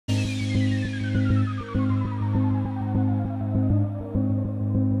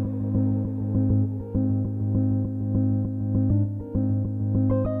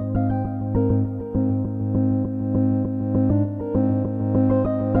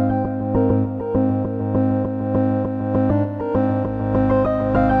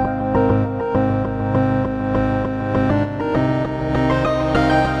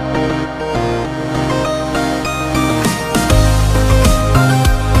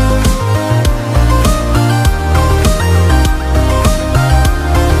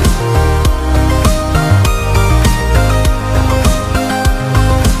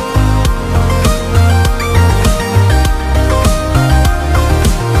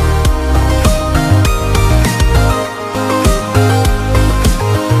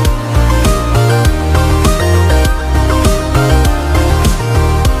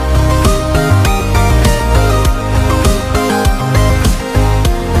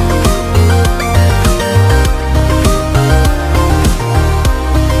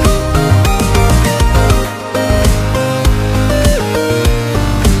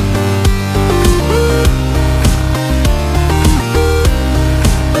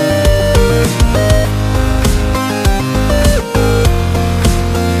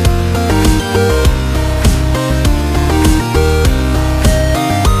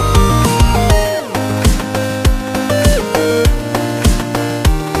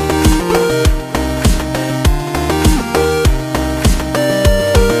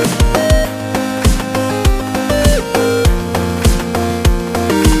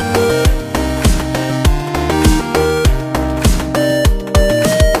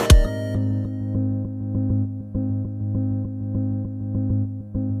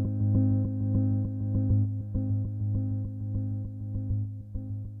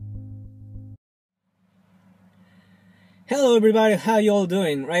Hello everybody, how you all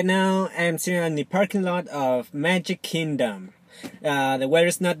doing? Right now I'm sitting in the parking lot of Magic Kingdom. The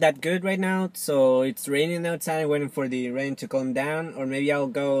weather's not that good right now, so it's raining outside, waiting for the rain to calm down, or maybe I'll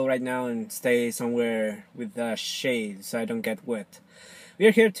go right now and stay somewhere with shade so I don't get wet.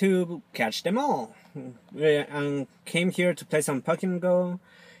 We're here to catch them all. We came here to play some Pokemon Go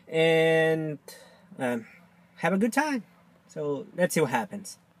and have a good time. So let's see what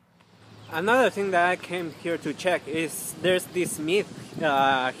happens. Another thing that I came here to check is there's this myth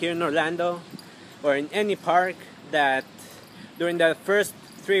here in Orlando or in any park that during the first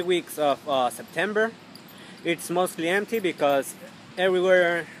 3 weeks of September it's mostly empty because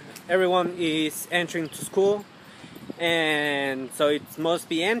everyone is entering to school, and so it must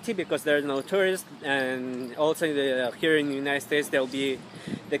be empty because there's no tourists, and also here in the United States there'll be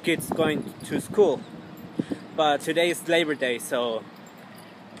the kids going to school. But today is Labor Day, so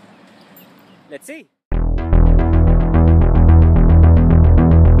let's see.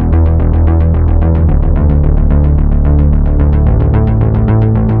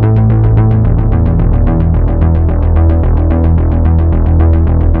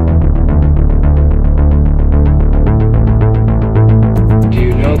 Do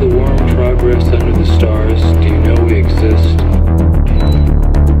you know the warm progress under the stars? Do you know we exist?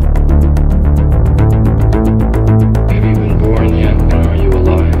 Have you been born yet, and are you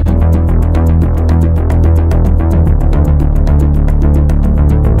alive?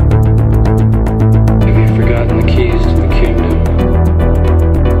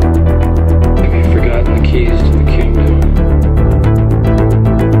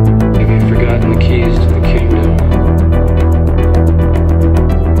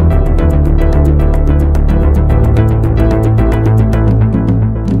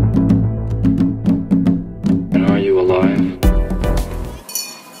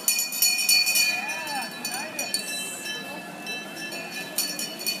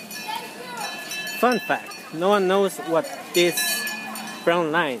 Fun fact, no one knows what this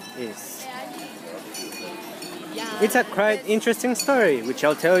brown line is. It's a quite interesting story, which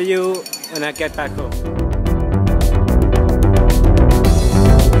I'll tell you when I get back home.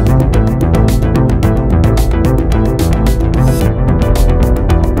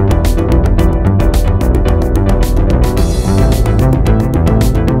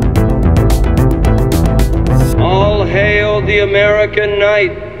 All hail the American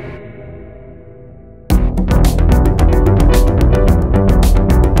night!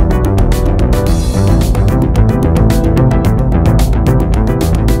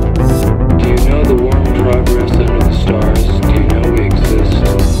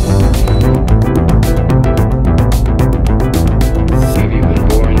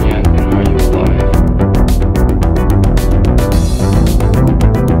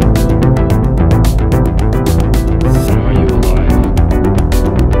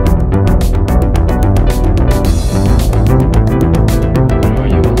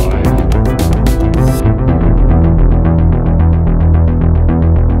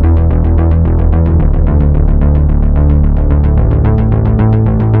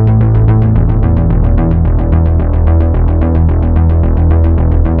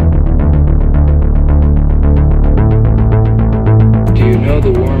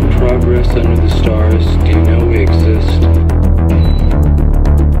 Under the stars, do you know we exist?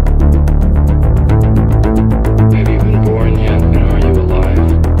 Have you been born yet, and are you alive?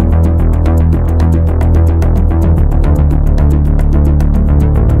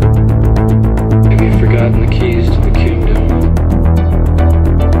 Have you forgotten the keys to the kingdom?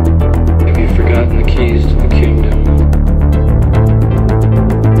 Have you forgotten the keys to the kingdom?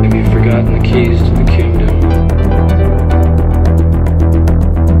 Have you forgotten the keys to the kingdom?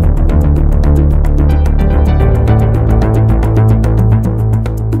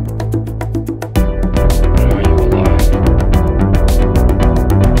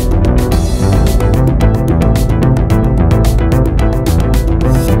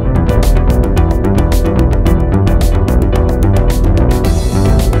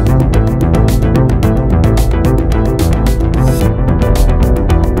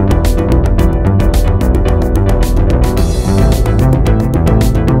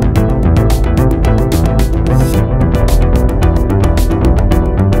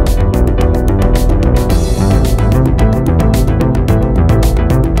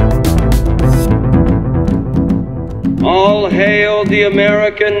 All hail the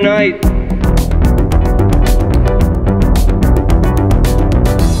American night!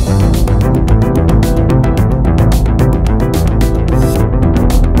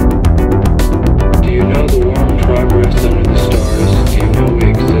 Do you know the warm progress under the stars? Do you know we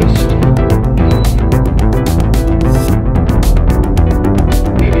exist?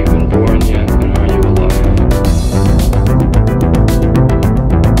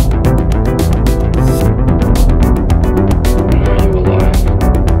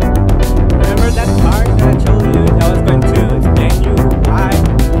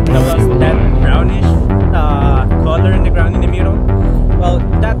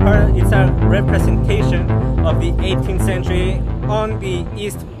 18th century on the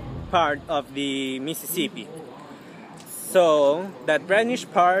east part of the Mississippi. So that brownish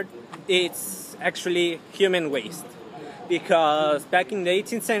part, it's actually human waste, because back in the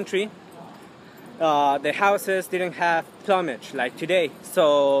 18th century the houses didn't have plumage like today,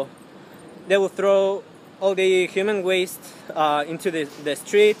 so they will throw all the human waste into the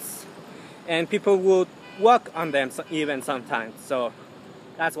streets, and people would walk on them even sometimes, so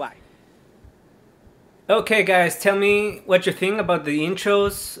that's why. Okay guys, tell me what you think about the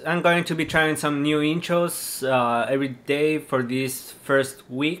intros. I'm going to be trying some new intros every day for this first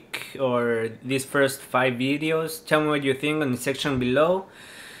week or these first 5 videos. Tell me what you think in the section below.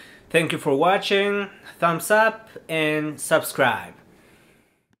 Thank you for watching, thumbs up and subscribe.